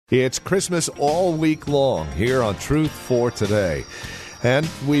It's Christmas all week long here on Truth for Today, and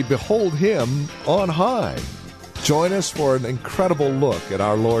we behold Him on high. Join us for an incredible look at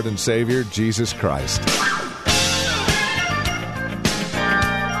our Lord and Savior, Jesus Christ.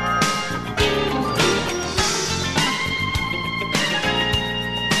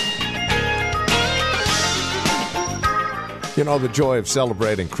 You know, the joy of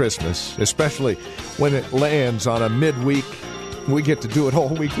celebrating Christmas, especially when it lands on a midweek, we get to do it all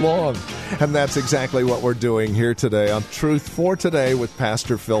week long. And that's exactly what we're doing here today on Truth for Today with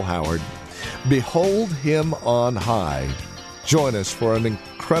Pastor Phil Howard. Behold Him on high. Join us for an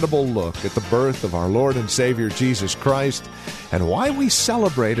incredible look at the birth of our Lord and Savior Jesus Christ and why we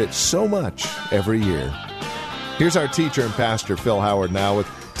celebrate it so much every year. Here's our teacher and pastor Phil Howard now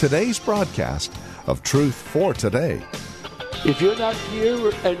with today's broadcast of Truth for Today. If you're not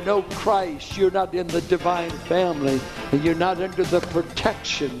here and know Christ, you're not in the divine family, and you're not under the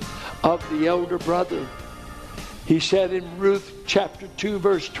protection of the elder brother. He said in Ruth chapter 2,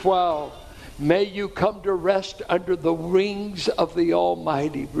 verse 12, may you come to rest under the wings of the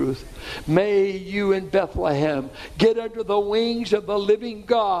Almighty, Ruth. May you in Bethlehem get under the wings of the living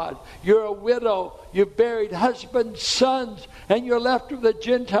God. You're a widow. You've buried husbands, sons, and you're left with a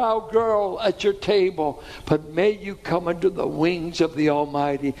Gentile girl at your table. But may you come under the wings of the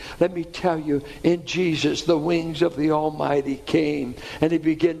Almighty. Let me tell you, in Jesus, the wings of the Almighty came, and He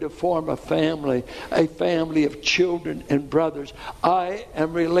began to form a family of children and brothers. I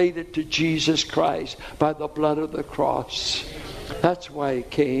am related to Jesus Christ by the blood of the cross. That's why He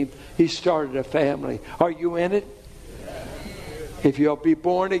came. He started a family. Are you in it? If you'll be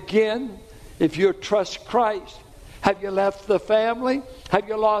born again, if you trust Christ, have you left the family? Have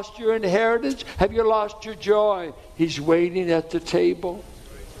you lost your inheritance? Have you lost your joy? He's waiting at the table.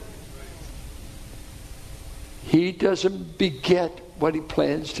 He doesn't beget what He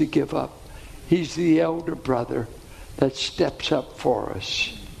plans to give up. He's the elder brother that steps up for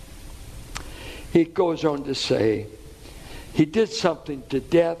us. He goes on to say, He did something to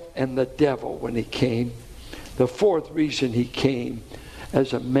death and the devil when He came. The fourth reason He came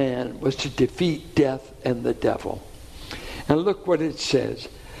as a man was to defeat death and the devil. And look what it says.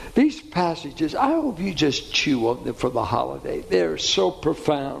 These passages, I hope you just chew on them for the holiday. They're so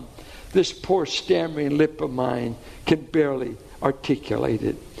profound. This poor stammering lip of mine can barely articulate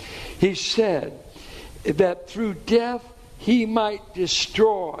it. He said that through death He might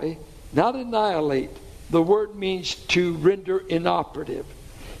destroy, not annihilate. The word means to render inoperative.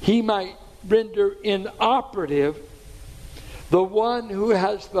 He might render inoperative the one who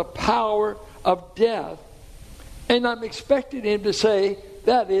has the power of death. And I'm expecting Him to say,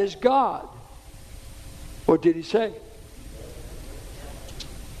 that is God. What did He say?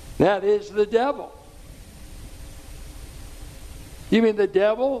 That is the devil. You mean the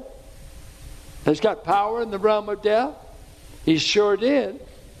devil has got power in the realm of death? He sure did.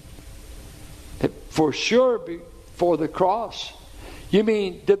 For sure before the cross. You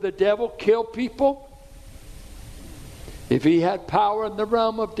mean, did the devil kill people? If he had power in the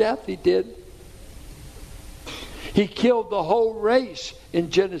realm of death, he did. He killed the whole race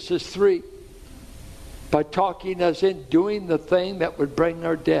in Genesis 3 by talking us in doing the thing that would bring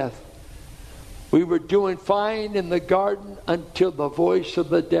our death. We were doing fine in the garden until the voice of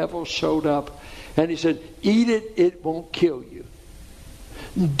the devil showed up. And he said, eat it, it won't kill you.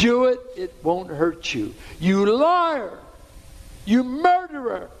 Do it, it won't hurt you. You liar! You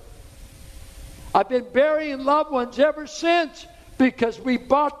murderer! I've been burying loved ones ever since because we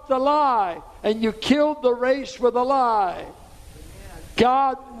bought the lie and you killed the race with a lie.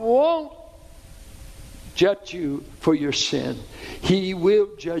 God won't judge you for your sin. He will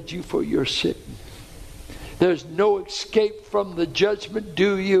judge you for your sin. There's no escape from the judgment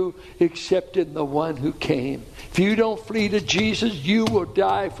due you except in the one who came. If you don't flee to Jesus, you will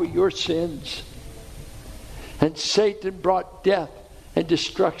die for your sins. And Satan brought death and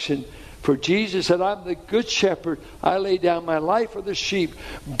destruction. For Jesus said, I'm the good shepherd. I lay down my life for the sheep.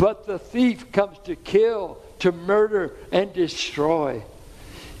 But the thief comes to kill, to murder, and destroy.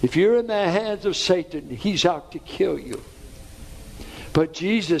 If you're in the hands of Satan, he's out to kill you. But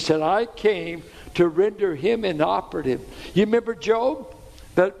Jesus said, I came to render him inoperative. You remember Job?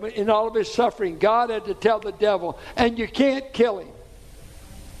 That in all of his suffering, God had to tell the devil, and you can't kill him.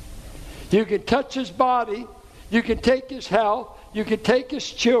 You can touch his body. You can take his health. You can take his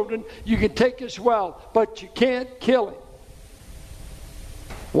children. You can take his wealth. But you can't kill him.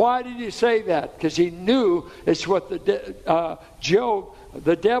 Why did he say that? Because he knew it's what Job,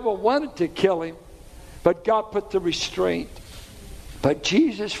 the devil wanted to kill him. But God put the restraint. But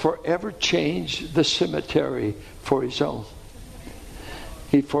Jesus forever changed the cemetery for his own.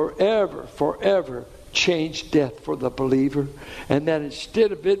 He forever changed death for the believer. And that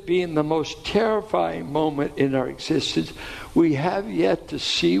instead of it being the most terrifying moment in our existence, we have yet to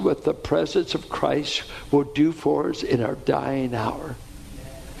see what the presence of Christ will do for us in our dying hour.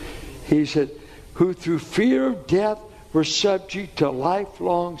 He said, who through fear of death were subject to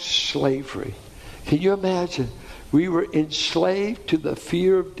lifelong slavery. Can you imagine? We were enslaved to the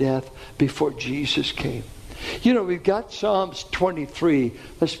fear of death before Jesus came. You know, we've got Psalms 23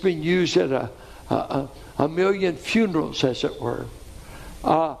 that's been used at a million funerals, as it were.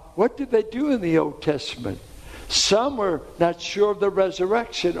 What did they do in the Old Testament? Some were not sure of the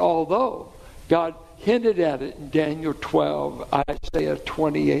resurrection, although God hinted at it in Daniel 12, Isaiah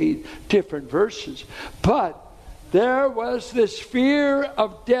 28, different verses. But there was this fear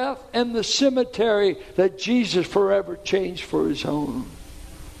of death and the cemetery that Jesus forever changed for his own.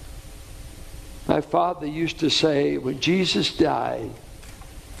 My father used to say, when Jesus died,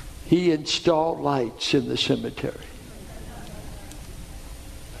 he installed lights in the cemetery.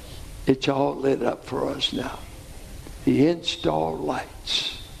 It's all lit up for us now. He installed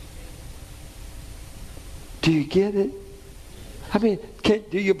lights. Do you get it? I mean,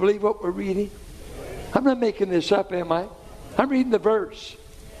 do you believe what we're reading? I'm not making this up, am I? I'm reading the verse.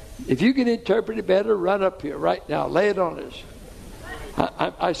 If you can interpret it better, run up here right now. Lay it on us.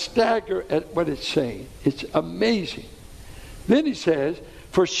 I stagger at what it's saying. It's amazing. Then he says,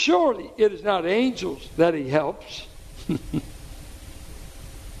 for surely it is not angels that he helps,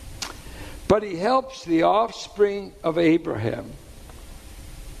 but he helps the offspring of Abraham.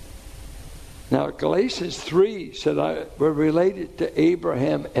 Now, Galatians 3 said we're related to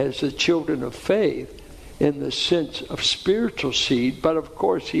Abraham as the children of faith in the sense of spiritual seed, but of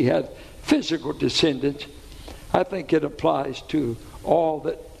course he had physical descendants. I think it applies to all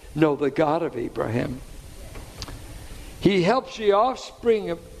that know the God of Abraham. He helps the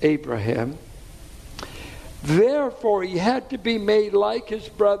offspring of Abraham. Therefore, he had to be made like his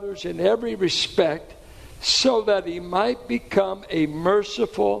brothers in every respect, so that he might become a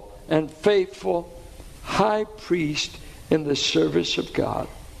merciful and faithful high priest in the service of God.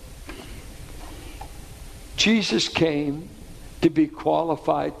 Jesus came to be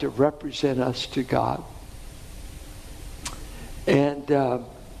qualified to represent us to God. And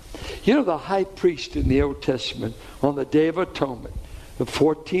you know, the high priest in the Old Testament, on the Day of Atonement, the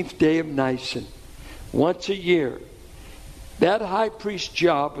 14th day of Nisan, once a year, that high priest's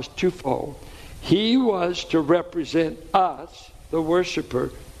job was twofold. He was to represent us, the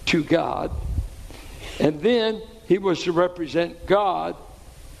worshiper, to God. And then he was to represent God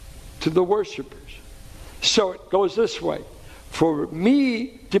to the worshipers. So it goes this way. For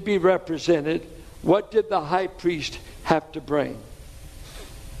me to be represented, what did the high priest have to bring?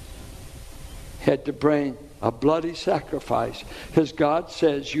 He had to bring a bloody sacrifice. Because God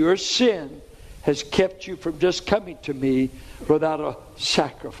says, your sin has kept you from just coming to me without a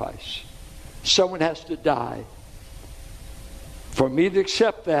sacrifice. Someone has to die for me to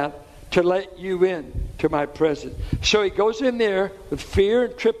accept that, to let you in to my presence. So he goes in there with fear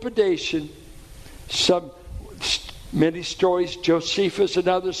and trepidation. Many stories, Josephus and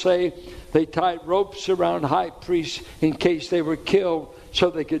others say, they tied ropes around high priests in case they were killed so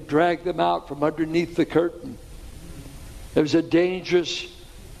they could drag them out from underneath the curtain. It was a dangerous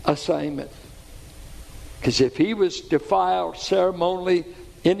assignment. Because if he was defiled ceremonially,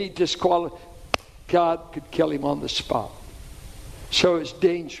 any disqualification, God could kill him on the spot. So it's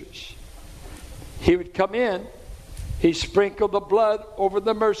dangerous. He would come in, he sprinkled the blood over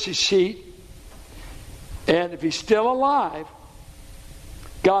the mercy seat, and if he's still alive,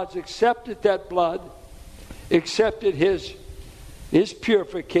 God's accepted that blood, accepted his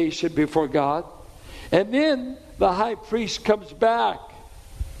purification before God, and then the high priest comes back,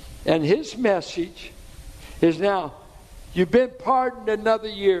 and his message is now, you've been pardoned another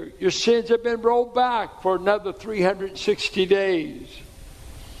year. Your sins have been rolled back for another 360 days.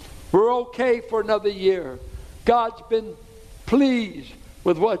 We're okay for another year. God's been pleased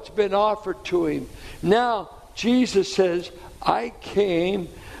with what's been offered to him. Now, Jesus says, I came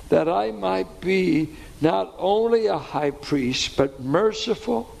that I might be not only a high priest, but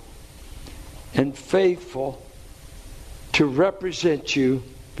merciful and faithful to represent you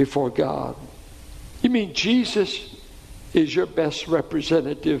before God. You mean Jesus is your best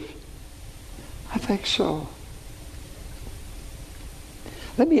representative? I think so.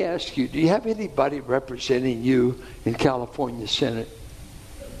 Let me ask you, do you have anybody representing you in California Senate?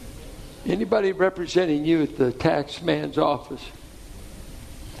 Anybody representing you at the tax man's office?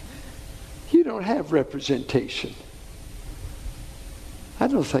 You don't have representation. I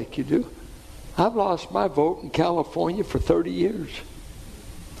don't think you do. I've lost my vote in California for 30 years.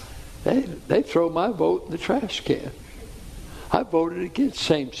 they throw my vote in the trash can. I voted against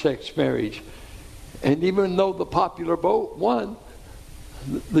same-sex marriage. And even though the popular vote won,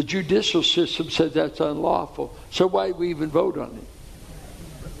 the judicial system said that's unlawful. So why do we even vote on it?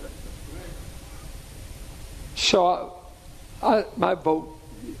 So my vote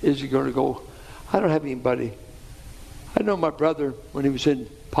is going to go. I don't have anybody. I know my brother, when he was in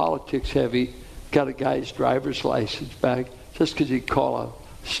politics heavy, got a guy's driver's license back just because he'd call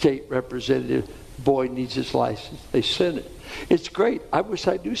a state representative. Boy needs his license. They sent it. It's great. I wish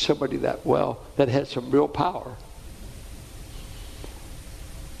I knew somebody that well that had some real power.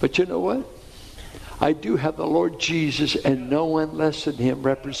 But you know what? I do have the Lord Jesus and no one less than him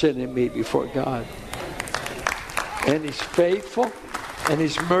representing me before God. And he's faithful and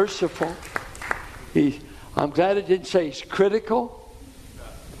he's merciful. I'm glad it didn't say he's critical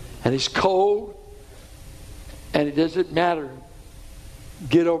and he's cold and it doesn't matter.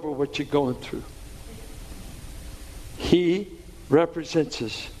 Get over what you're going through. He represents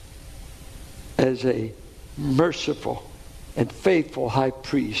us as a merciful and faithful high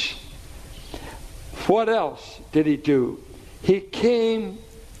priest. What else did he do? He came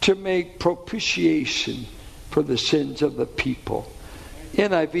to make propitiation for the sins of the people.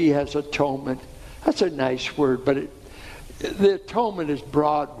 NIV has atonement. That's a nice word, but the atonement is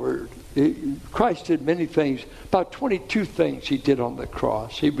broad word. Christ did many things, about 22 things he did on the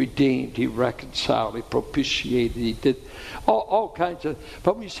cross. He redeemed, he reconciled, he propitiated, he did all kinds of.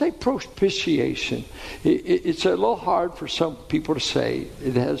 But when you say propitiation, it's a little hard for some people to say.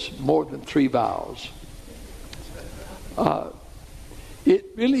 It has more than 3 vowels. It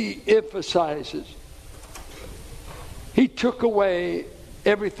really emphasizes he took away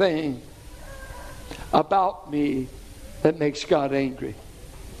everything about me that makes God angry.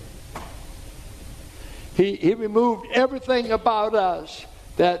 He removed everything about us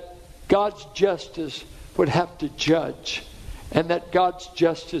that God's justice would have to judge, and that God's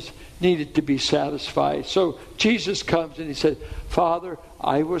justice needed to be satisfied. So Jesus comes and he said, Father,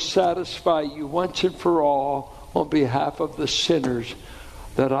 I will satisfy you once and for all on behalf of the sinners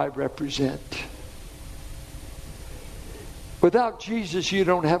that I represent. Without Jesus, you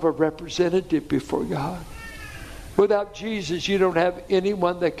don't have a representative before God. Without Jesus, you don't have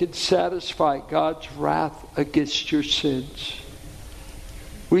anyone that can satisfy God's wrath against your sins.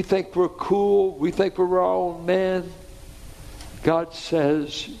 We think we're cool. We think we're our own men. God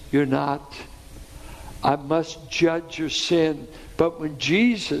says, you're not. I must judge your sin. But when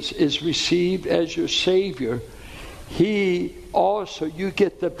Jesus is received as your Savior, He also, you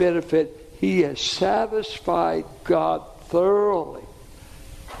get the benefit. He has satisfied God thoroughly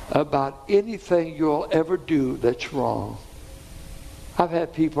about anything you'll ever do that's wrong. I've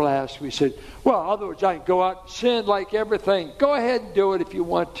had people ask me, said, well, otherwise I can go out and sin like everything. Go ahead and do it if you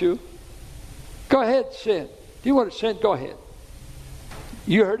want to. Go ahead and sin. Do you want to sin? Go ahead.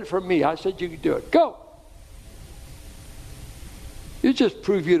 You heard it from me. I said you could do it. Go. You just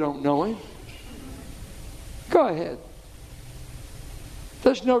prove you don't know Him. Go ahead.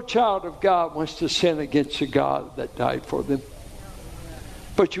 There's no child of God wants to sin against the God that died for them.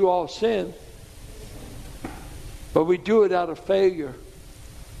 But you all sin. But we do it out of failure.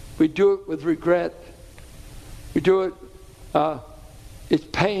 We do it with regret. We do it,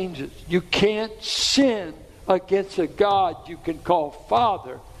 it pains us. You can't sin against a God you can call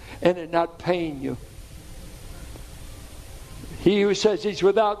Father and it not pain you. He who says he's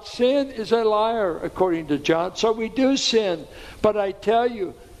without sin is a liar, according to John. So we do sin. But I tell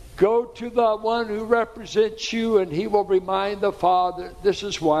you, go to the one who represents you and he will remind the Father, this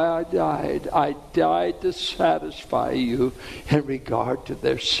is why I died. I died to satisfy you in regard to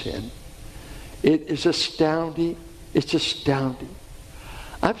their sin. It is astounding. It's astounding.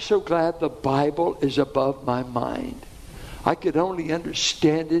 I'm so glad the Bible is above my mind. I could only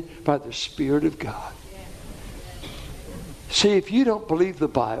understand it by the Spirit of God. See, if you don't believe the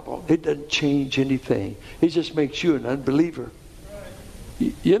Bible, it doesn't change anything. It just makes you an unbeliever.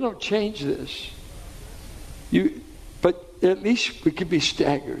 You don't change this. But at least we can be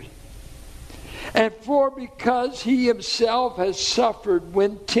staggered. And because He Himself has suffered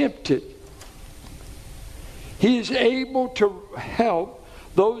when tempted, He is able to help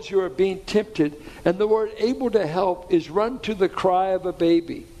those who are being tempted. And the word able to help is run to the cry of a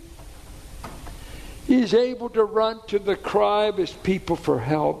baby. He is able to run to the cry of His people for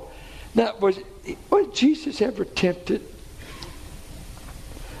help. Now, was Jesus ever tempted?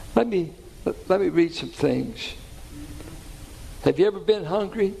 Let me read some things. Have you ever been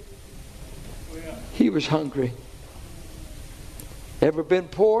hungry? He was hungry. Ever been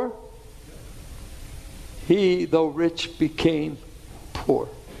poor? He, though rich, became poor.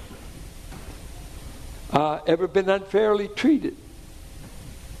 Ever been unfairly treated?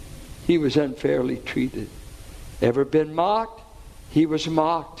 He was unfairly treated. Ever been mocked? He was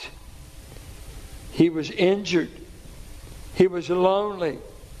mocked. He was injured. He was lonely.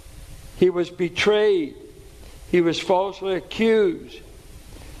 He was betrayed. He was falsely accused.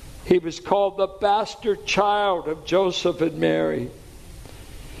 He was called the bastard child of Joseph and Mary.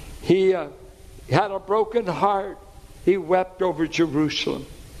 He had a broken heart. He wept over Jerusalem.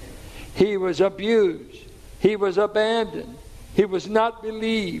 He was abused. He was abandoned. He was not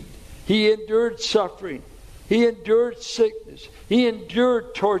believed. He endured suffering. He endured sickness. He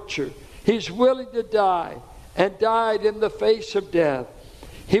endured torture. He's willing to die and died in the face of death.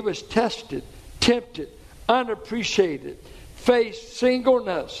 He was tested, tempted, unappreciated, faced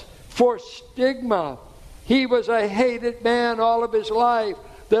singleness, for stigma. He was a hated man all of his life.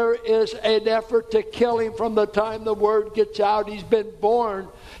 There is an effort to kill him from the time the word gets out he's been born.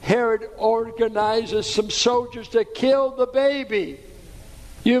 Herod organizes some soldiers to kill the baby.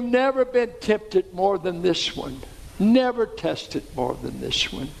 You've never been tempted more than this one. Never tested more than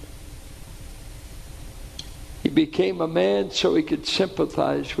this one. He became a man so he could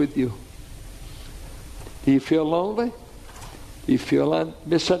sympathize with you. Do you feel lonely? Do you feel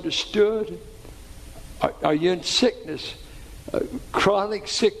misunderstood? Are you in sickness? Chronic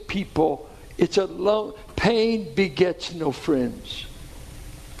sick people, it's pain begets no friends.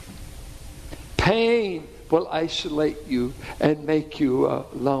 Pain will isolate you and make you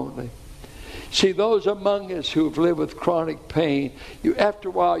lonely. See, those among us who have lived with chronic pain, after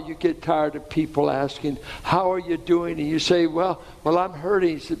a while you get tired of people asking, how are you doing? And you say, well, I'm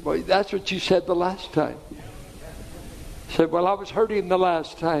hurting. He said, well, that's what you said the last time. He said, well, I was hurting the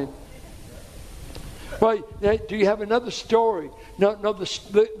last time. Well, do you have another story? No,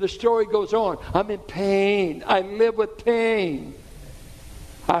 the story goes on. I'm in pain. I live with pain.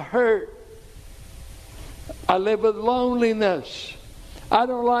 I hurt. I live with loneliness. I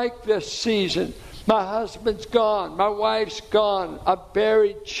don't like this season. My husband's gone. My wife's gone. I've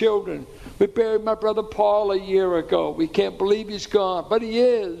buried children. We buried my brother Paul a year ago. We can't believe he's gone, but he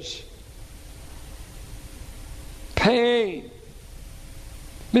is. Pain.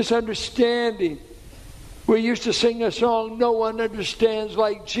 Misunderstanding. We used to sing a song, no one understands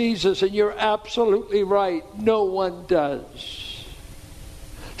like Jesus, and you're absolutely right. No one does.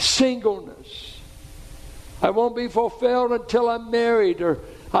 Singleness. I won't be fulfilled until I'm married, or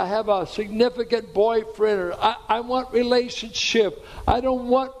I have a significant boyfriend, or I want relationship. I don't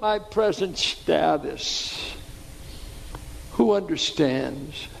want my present status. Who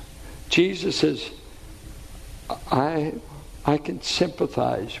understands? Jesus says, I can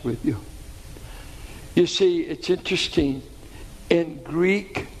sympathize with you. You see, it's interesting. In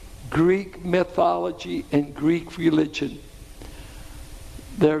Greek mythology and Greek religion,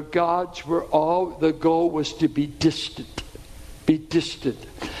 their gods were the goal was to be distant. Be distant.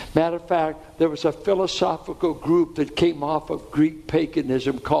 Matter of fact, there was a philosophical group that came off of Greek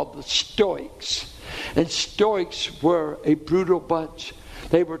paganism called the Stoics. And Stoics were a brutal bunch.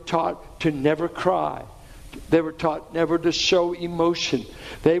 They were taught to never cry. They were taught never to show emotion.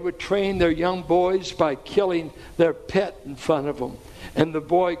 They would train their young boys by killing their pet in front of them. And the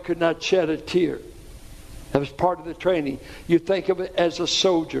boy could not shed a tear. That was part of the training. You think of it as a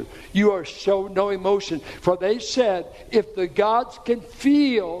soldier. You are show no emotion. For they said, if the gods can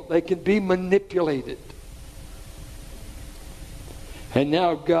feel, they can be manipulated. And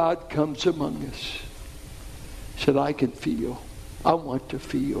now God comes among us. He said, I can feel. I want to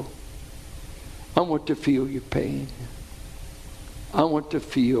feel. I want to feel your pain. I want to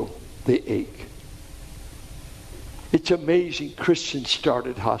feel the ache. It's amazing Christians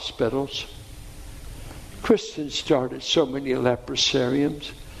started hospitals. Christians started so many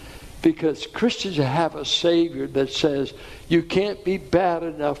leprosariums because Christians have a Savior that says you can't be bad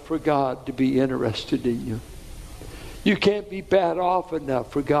enough for God to be interested in you. You can't be bad off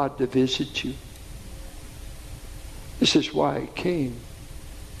enough for God to visit you. This is why He came.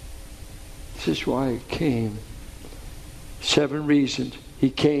 This is why He came. 7 reasons.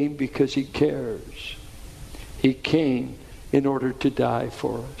 He came because He cares. He came in order to die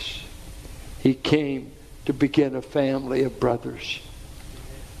for us. He came to begin a family of brothers.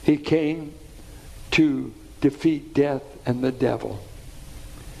 He came to defeat death and the devil.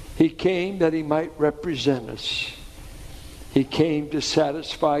 He came that He might represent us. He came to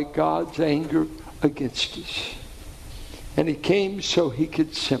satisfy God's anger against us. And He came so He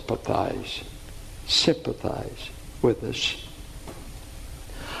could sympathize with us.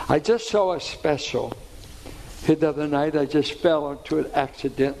 I just saw a special the other night. I just fell onto it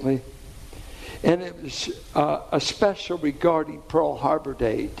accidentally. And it was a special regarding Pearl Harbor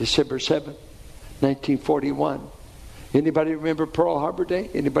Day, December 7th, 1941. Anybody remember Pearl Harbor Day?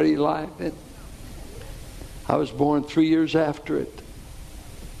 Anybody alive then? I was born 3 years after it.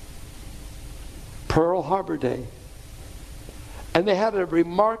 Pearl Harbor Day. And they had a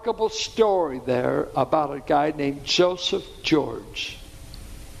remarkable story there about a guy named Joseph George.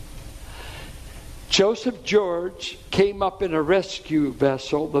 Joseph George came up in a rescue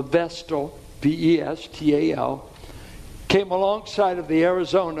vessel, the Vestal, V-E-S-T-A-L, came alongside of the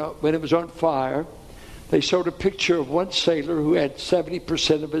Arizona when it was on fire. They showed a picture of one sailor who had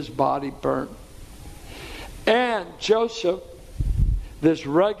 70% of his body burnt. And Joseph, this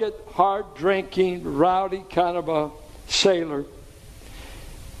rugged, hard-drinking, rowdy kind of a sailor,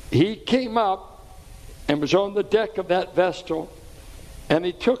 he came up and was on the deck of that Vestal, and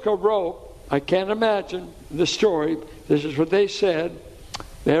he took a rope. I can't imagine the story. This is what they said.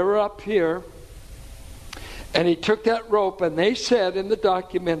 They were up here, and he took that rope, and they said in the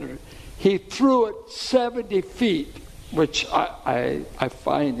documentary, he threw it 70 feet, which I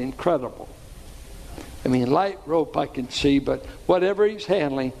find incredible. I mean, light rope I can see, but whatever he's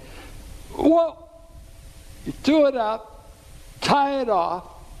handling, whoa! He threw it up, tie it off,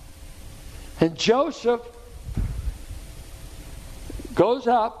 and Joseph goes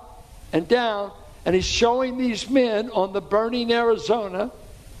up and down, and he's showing these men on the burning Arizona,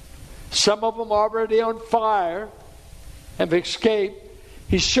 some of them already on fire, have escaped.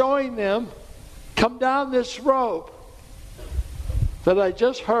 He's showing them, come down this rope that I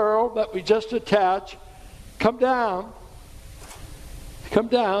just hurled, that we just attached. Come down,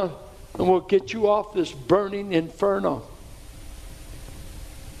 and we'll get you off this burning inferno.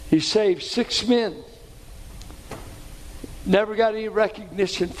 He saved 6 men. Never got any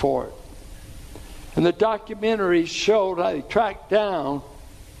recognition for it. And the documentary showed how they tracked down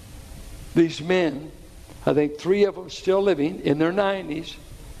these men. I think 3 of them still living in their 90s.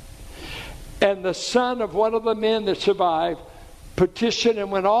 And the son of one of the men that survived petitioned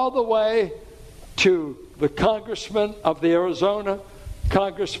and went all the way to the congressman of the Arizona,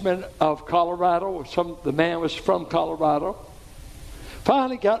 congressman of Colorado. The man was from Colorado.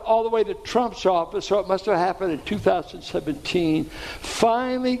 Finally got all the way to Trump's office, so it must have happened in 2017.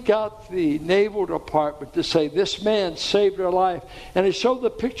 Finally got the Naval Department to say, this man saved our life. And he showed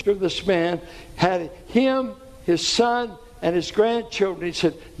the picture of this man, had him, his son, and his grandchildren. He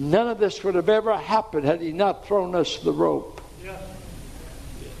said, none of this would have ever happened had he not thrown us the rope. Yeah.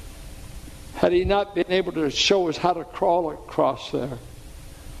 Had he not been able to show us how to crawl across there.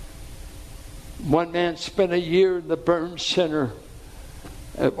 One man spent a year in the burn center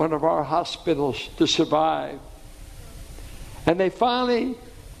at one of our hospitals to survive. And they finally,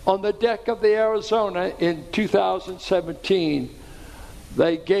 on the deck of the Arizona in 2017,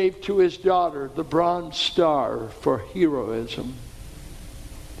 they gave to his daughter the Bronze Star for heroism.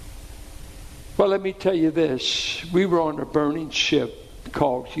 Well, let me tell you this. We were on a burning ship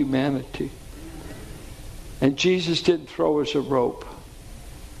called humanity. And Jesus didn't throw us a rope.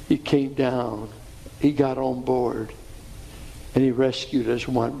 He came down. He got on board. And he rescued us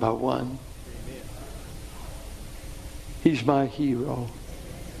one by one. He's my hero.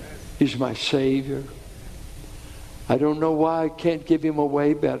 He's my Savior. I don't know why I can't give him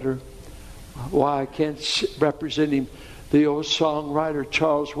away better. Why I can't represent him. The old songwriter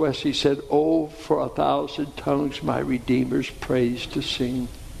Charles Wesley said, oh, for 1,000 tongues my Redeemer's praise to sing.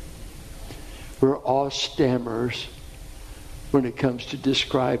 We're all stammerers when it comes to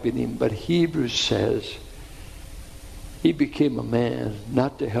describing him. But Hebrews says, he became a man,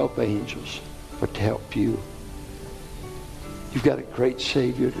 not to help angels, but to help you. You've got a great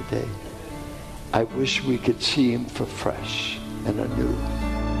Savior today. I wish we could see him for fresh and anew.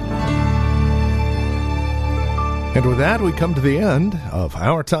 And with that, we come to the end of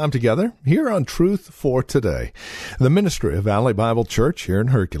our time together here on Truth for Today, the ministry of Valley Bible Church here in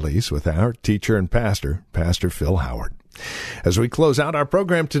Hercules with our teacher and pastor, Pastor Phil Howard. As we close out our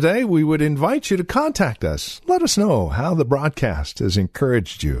program today, we would invite you to contact us. Let us know how the broadcast has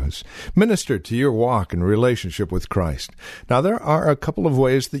encouraged you, has ministered to your walk and relationship with Christ. Now, there are a couple of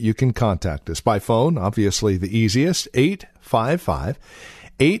ways that you can contact us. By phone, obviously the easiest,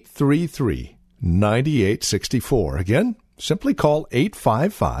 855-833-9864. Again, simply call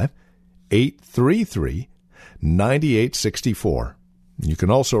 855-833-9864. You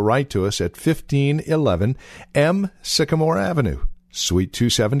can also write to us at 1511 M. Sycamore Avenue, Suite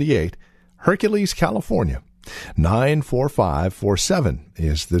 278, Hercules, California. 94547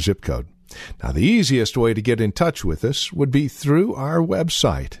 is the zip code. Now, the easiest way to get in touch with us would be through our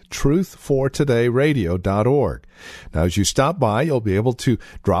website, truthfortodayradio.org. Now, as you stop by, you'll be able to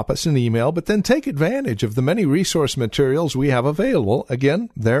drop us an email, but then take advantage of the many resource materials we have available, again,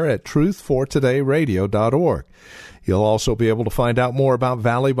 there at truthfortodayradio.org. You'll also be able to find out more about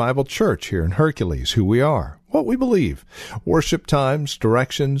Valley Bible Church here in Hercules, who we are, what we believe, worship times,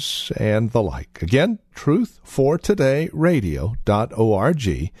 directions, and the like. Again,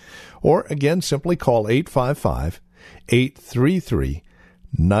 truthfortodayradio.org, or again, simply call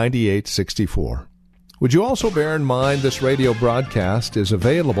 855-833-9864. Would you also bear in mind this radio broadcast is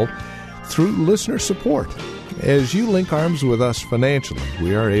available through listener support? As you link arms with us financially,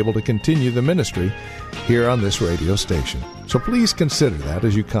 we are able to continue the ministry here on this radio station. So please consider that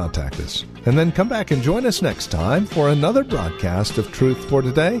as you contact us. And then come back and join us next time for another broadcast of Truth for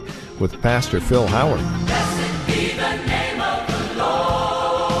Today with Pastor Phil Howard.